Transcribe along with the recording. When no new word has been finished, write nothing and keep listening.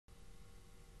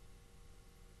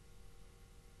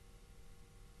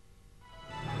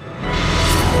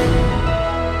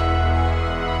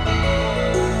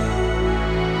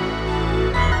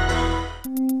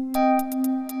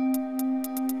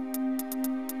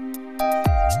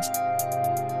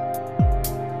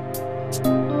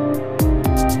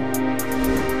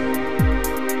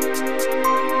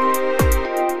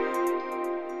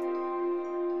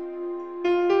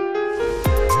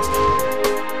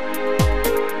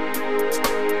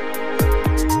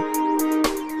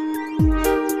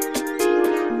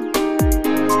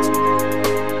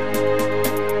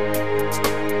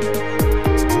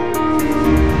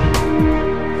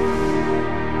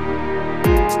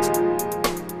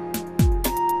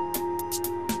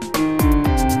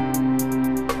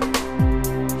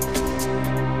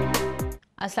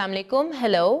Assalamu alaikum,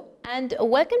 hello, and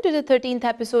welcome to the 13th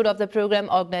episode of the program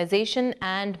Organization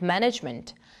and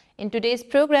Management. In today's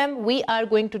program, we are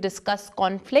going to discuss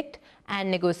conflict and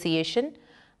negotiation.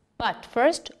 But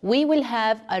first, we will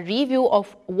have a review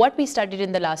of what we studied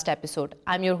in the last episode.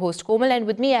 I'm your host Komal, and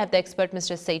with me I have the expert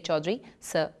Mr. Saeed Chaudhary.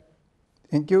 Sir.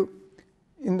 Thank you.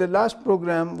 In the last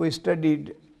program, we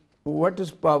studied what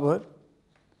is power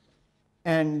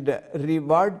and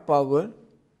reward power,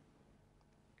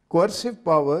 coercive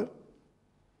power,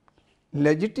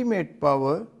 legitimate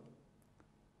power,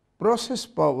 process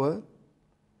power,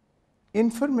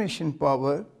 information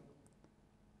power,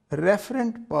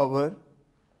 referent power,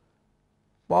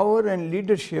 power and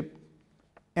leadership,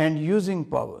 and using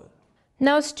power.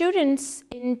 Now students,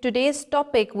 in today's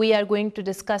topic we are going to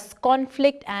discuss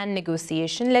conflict and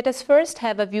negotiation. Let us first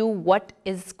have a view what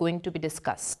is going to be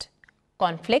discussed.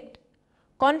 Conflict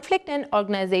and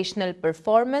organizational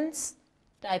performance,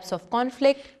 types of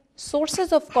conflict,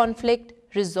 sources of conflict,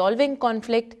 resolving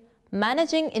conflict,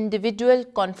 managing individual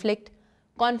conflict,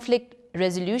 conflict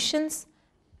resolutions,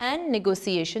 and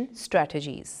negotiation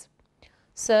strategies.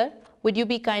 Sir, would you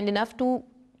be kind enough to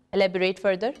elaborate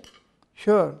further?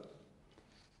 Sure.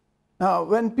 Now,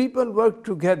 when people work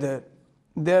together,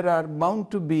 there are bound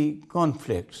to be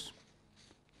conflicts.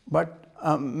 But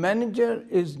a manager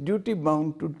is duty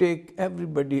bound to take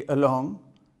everybody along,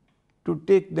 to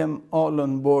take them all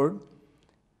on board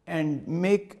and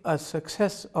make a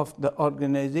success of the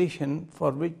organization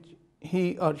for which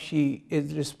he or she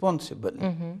is responsible.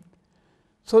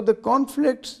 So the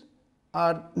conflicts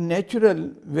are natural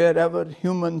wherever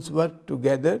humans work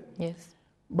together. Yes.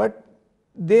 But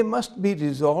they must be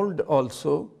resolved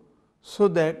also so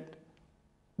that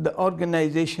the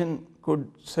organization could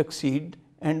succeed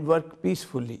and work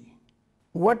peacefully.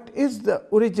 What is the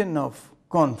origin of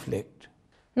conflict?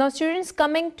 Now students,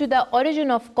 coming to the origin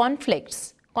of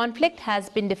conflicts, conflict has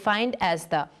been defined as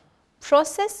the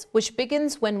process which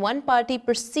begins when one party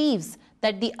perceives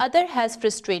that the other has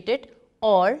frustrated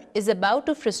or is about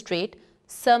to frustrate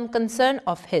some concern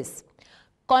of his.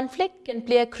 Conflict can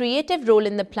play a creative role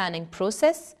in the planning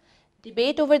process.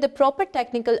 Debate over the proper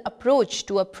technical approach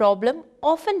to a problem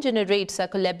often generates a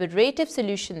collaborative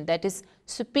solution that is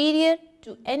superior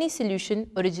to any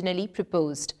solution originally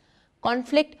proposed.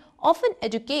 Conflict often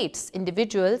educates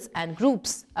individuals and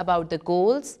groups about the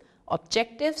goals,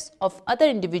 objectives of other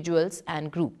individuals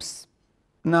and groups.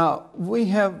 Now, we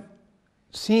have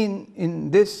seen in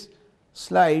this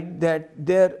slide that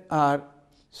there are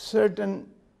certain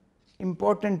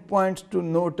important points to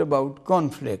note about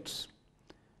conflicts.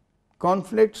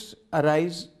 Conflicts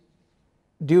arise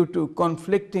due to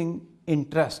conflicting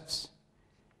interests.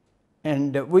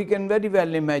 And we can very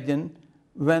well imagine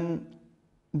when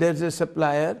there's a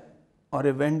supplier or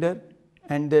a vendor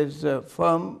and there's a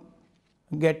firm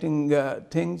getting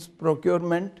things,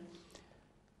 procurement.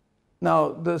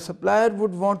 Now, the supplier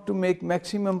would want to make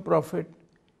maximum profit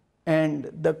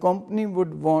and the company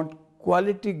would want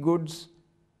quality goods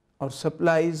or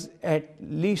supplies at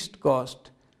least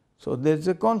cost. So there's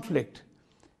a conflict.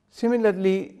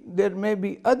 Similarly, there may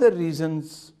be other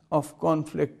reasons of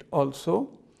conflict also,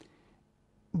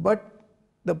 but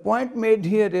the point made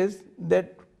here is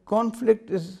that conflict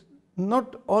is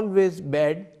not always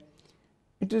bad.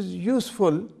 It is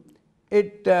useful.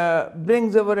 It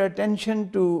brings our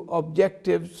attention to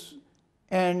objectives,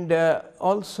 and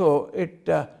also it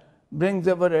brings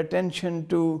our attention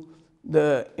to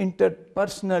the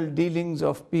interpersonal dealings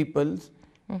of peoples,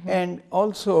 and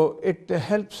also it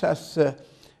helps us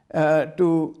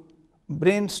to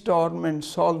brainstorm and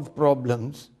solve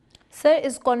problems. Sir,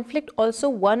 is conflict also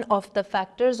one of the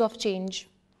factors of change?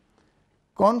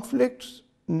 Conflicts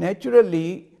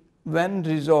naturally, when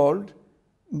resolved,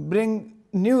 bring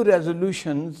new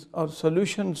resolutions or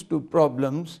solutions to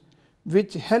problems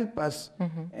which help us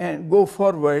and go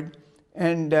forward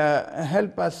and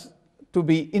help us to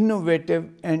be innovative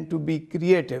and to be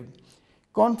creative.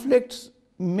 Conflicts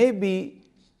may be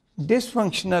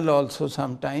dysfunctional also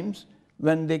sometimes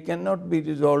when they cannot be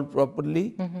resolved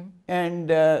properly, and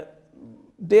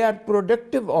they are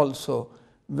productive also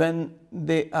when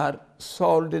they are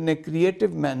solved in a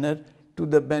creative manner to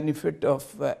the benefit of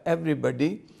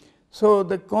everybody. So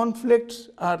the conflicts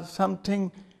are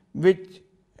something which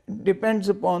depends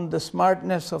upon the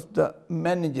smartness of the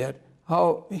manager,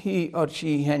 how he or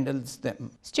she handles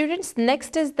them. Students,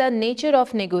 next is the nature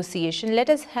of negotiation. Let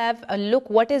us have a look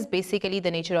what is basically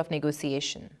the nature of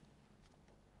negotiation.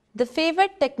 The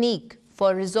favored technique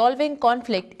for resolving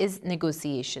conflict is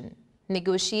negotiation.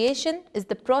 Negotiation is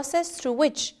the process through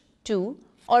which two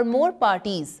or more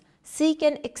parties seek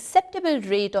an acceptable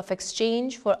rate of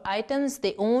exchange for items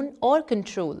they own or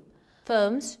control.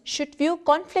 Firms should view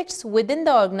conflicts within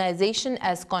the organization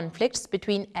as conflicts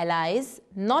between allies,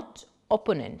 not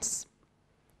opponents.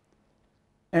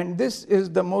 And this is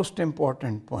the most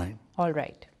important point. All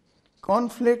right.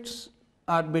 Conflicts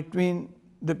are between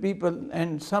the people,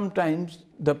 and sometimes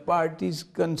the parties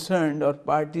concerned or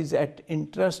parties at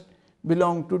interest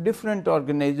belong to different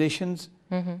organizations.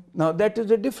 Now that is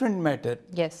a different matter.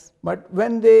 Yes. But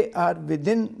when they are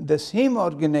within the same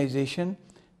organization,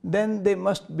 then they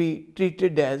must be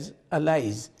treated as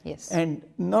allies. Yes. And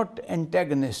not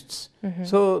antagonists.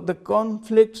 So the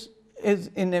conflicts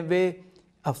is in a way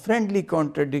a friendly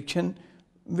contradiction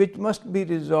which must be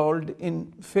resolved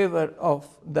in favor of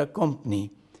the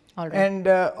company. All right. And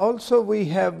also we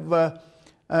have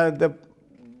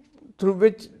through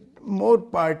which more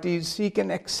parties seek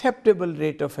an acceptable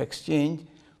rate of exchange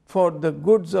for the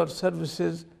goods or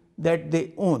services that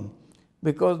they own,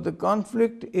 because the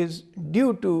conflict is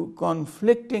due to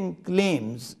conflicting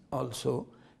claims also.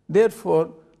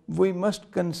 Therefore, we must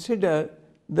consider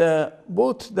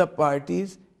both the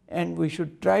parties, and we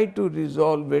should try to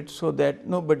resolve it so that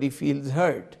nobody feels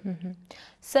hurt.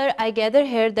 Sir, I gather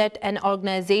here that an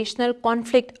organizational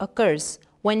conflict occurs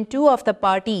when two of the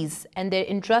parties and their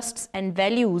interests and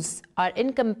values are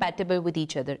incompatible with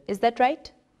each other. Is that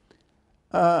right?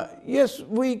 Yes,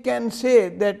 we can say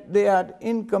that they are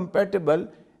incompatible.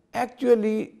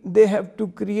 Actually, they have to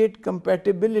create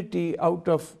compatibility out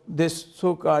of this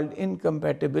so-called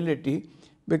incompatibility,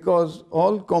 because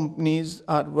all companies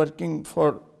are working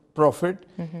for profit,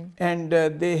 and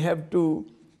they have to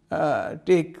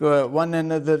take one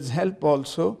another's help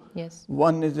also. Yes.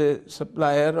 One is a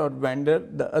supplier or vendor,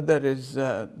 the other is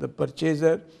the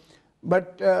purchaser.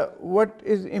 But what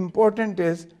is important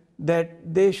is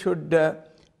that they should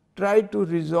try to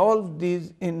resolve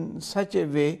these in such a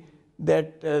way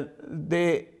that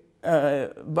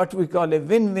what we call a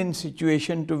win-win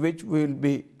situation, to which we will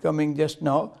be coming just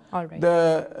now. All right.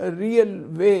 The real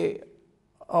way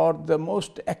or the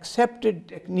most accepted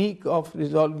technique of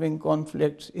resolving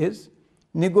conflicts is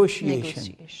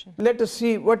negotiation. Let us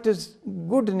see what is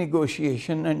good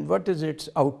negotiation and what is its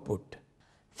output.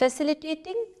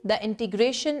 Facilitating the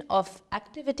integration of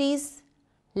activities,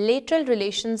 lateral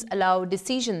relations allow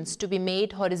decisions to be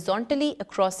made horizontally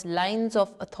across lines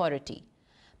of authority.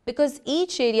 Because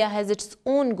each area has its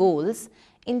own goals,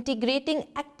 integrating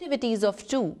activities of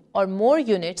two or more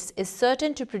units is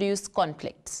certain to produce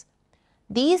conflicts.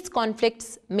 These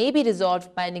conflicts may be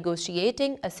resolved by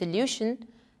negotiating a solution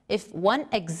if one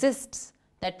exists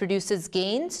that produces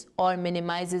gains or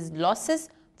minimizes losses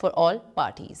for all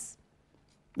parties.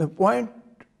 The point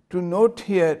to note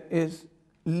here is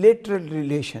lateral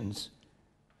relations,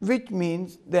 which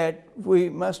means that we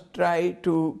must try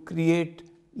to create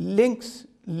links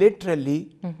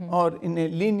laterally or in a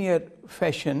linear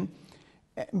fashion,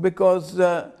 because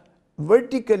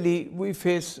vertically we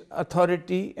face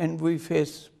authority and we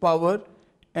face power,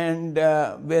 and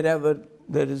wherever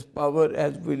there is power,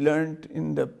 as we learned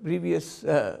in the previous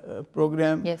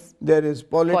program, yes, there is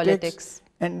politics,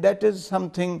 and that is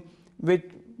something which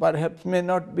perhaps may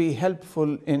not be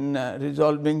helpful in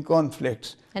resolving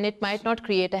conflicts. And it might not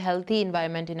create a healthy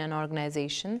environment in an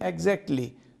organization.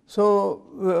 Exactly.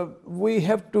 So we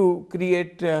have to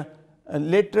create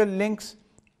lateral links,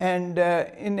 and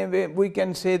in a way we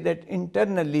can say that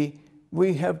internally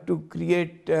we have to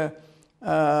create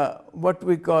what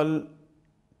we call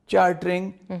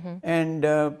chartering and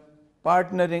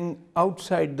partnering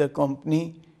outside the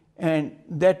company, and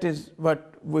that is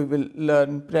what we will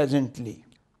learn presently.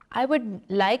 I would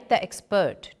like the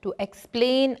expert to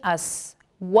explain us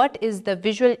what is the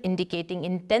visual indicating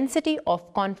intensity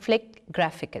of conflict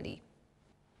graphically.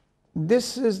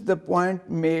 This is the point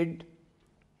made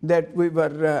that we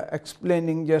were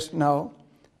explaining just now,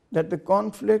 that the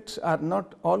conflicts are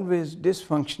not always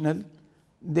dysfunctional.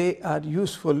 They are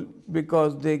useful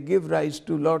because they give rise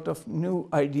to a lot of new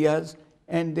ideas,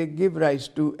 and they give rise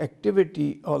to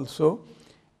activity also.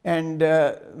 And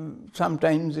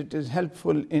sometimes it is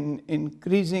helpful in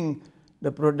increasing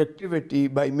the productivity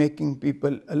by making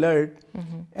people alert.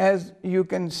 As you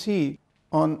can see,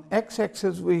 on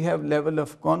x-axis we have level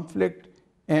of conflict,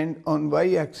 and on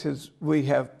y-axis we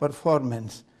have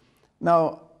performance.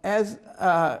 Now, as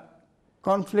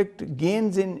conflict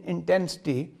gains in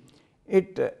intensity,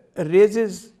 it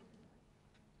raises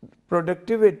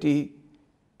productivity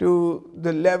to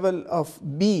the level of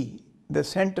B, the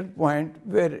center point,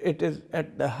 where it is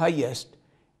at the highest,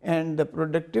 and the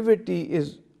productivity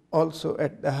is also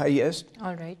at the highest.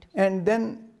 All right. And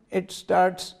then it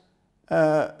starts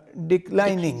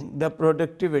declining the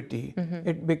productivity.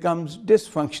 It becomes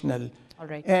dysfunctional. All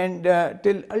right. And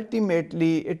till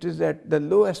ultimately it is at the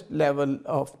lowest level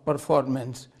of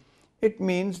performance. It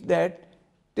means that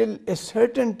till a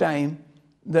certain time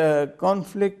the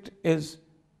conflict is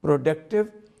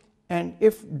productive, and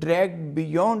if dragged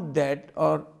beyond that,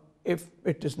 or if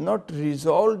it is not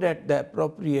resolved at the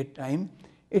appropriate time,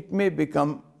 it may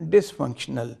become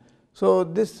dysfunctional. So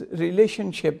this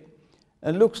relationship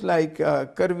looks like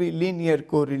a curvilinear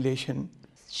correlation.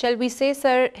 Shall we say,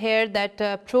 sir, here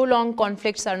that prolonged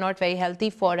conflicts are not very healthy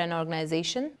for an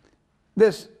organization?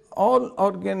 This, all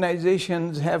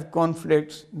organizations have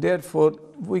conflicts, therefore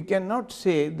we cannot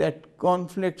say that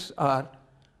conflicts are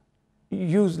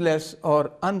useless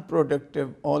or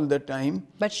unproductive all the time.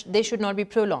 But they should not be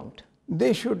prolonged.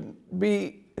 They should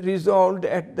be resolved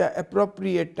at the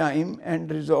appropriate time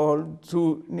and resolved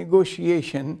through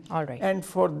negotiation. All right. And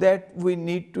for that we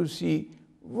need to see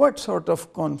what sort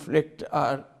of conflict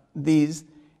are these,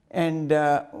 and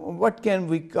what can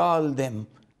we call them.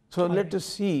 So let us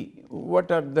see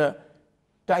what are the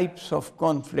types of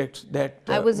conflicts that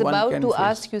I was one about can to face.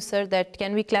 ask you, sir, that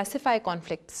can we classify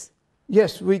conflicts?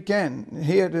 Yes, we can.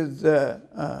 Here is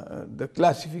the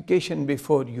classification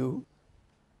before you.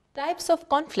 Types of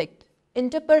conflict.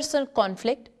 Interpersonal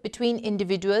conflict between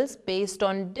individuals based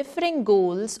on differing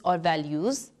goals or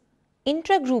values.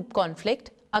 Intragroup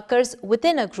conflict occurs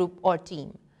within a group or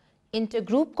team.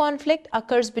 Intergroup conflict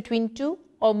occurs between two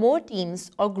or more teams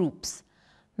or groups.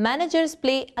 Managers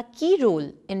play a key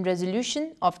role in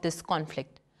resolution of this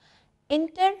conflict.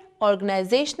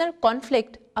 Inter-organizational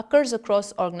conflict occurs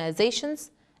across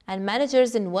organizations, and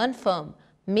managers in one firm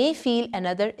may feel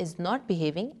another is not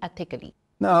behaving ethically.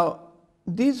 Now,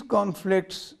 these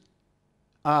conflicts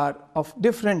are of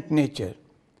different nature.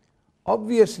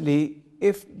 Obviously,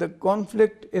 if the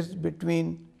conflict is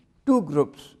between two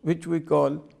groups, which we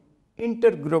call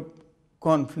intergroup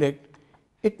conflict,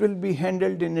 it will be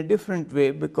handled in a different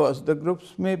way, because the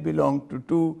groups may belong to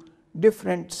two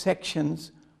different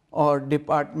sections or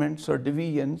departments or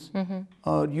divisions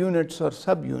or units or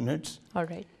subunits. All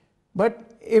right.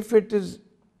 But if it is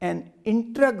an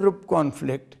intragroup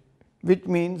conflict, which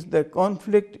means the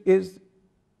conflict is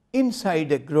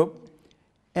inside a group,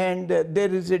 and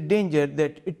there is a danger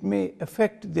that it may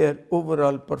affect their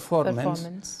overall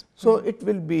performance. So it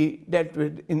will be dealt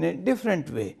with in a different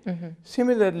way.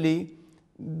 Similarly,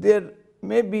 there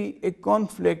may be a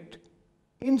conflict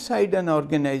inside an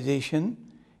organization,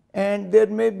 and there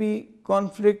may be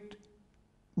conflict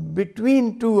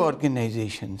between two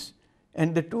organizations,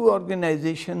 and the two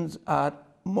organizations are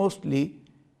mostly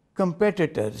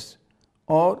competitors,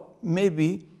 or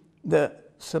maybe the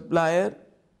supplier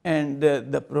and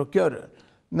the procurer.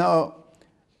 Now,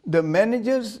 the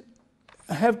managers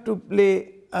have to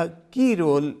play a key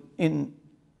role in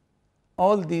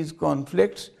all these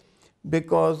conflicts,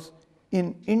 because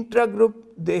in intragroup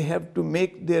they have to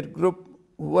make their group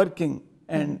working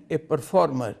and a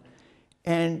performer,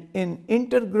 and in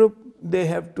intergroup they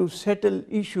have to settle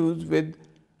issues with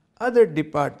other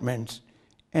departments,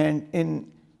 and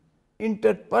in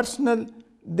interpersonal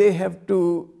they have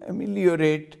to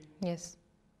ameliorate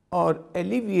or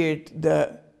alleviate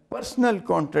the personal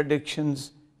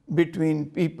contradictions between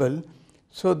people,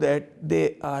 so that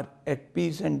they are at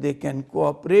peace and they can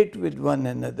cooperate with one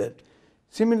another.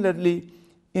 Similarly,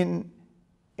 in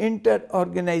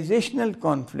inter-organizational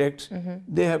conflicts,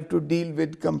 they have to deal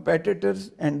with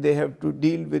competitors, and they have to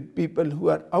deal with people who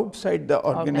are outside the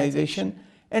organization,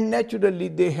 and naturally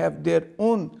they have their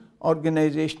own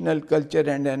organizational culture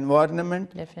and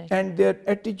environment. And their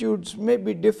attitudes may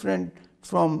be different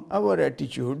from our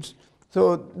attitudes.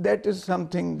 So that is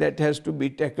something that has to be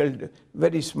tackled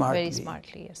very smartly. Very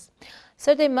smartly, yes.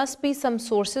 So there must be some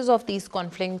sources of these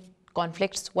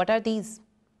conflicts. What are these?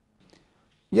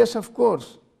 Yes, of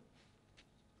course.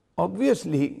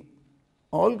 Obviously,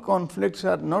 all conflicts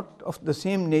are not of the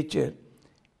same nature,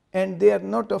 and they are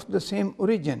not of the same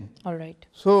origin. All right.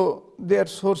 So their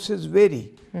sources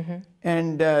vary,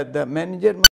 and the manager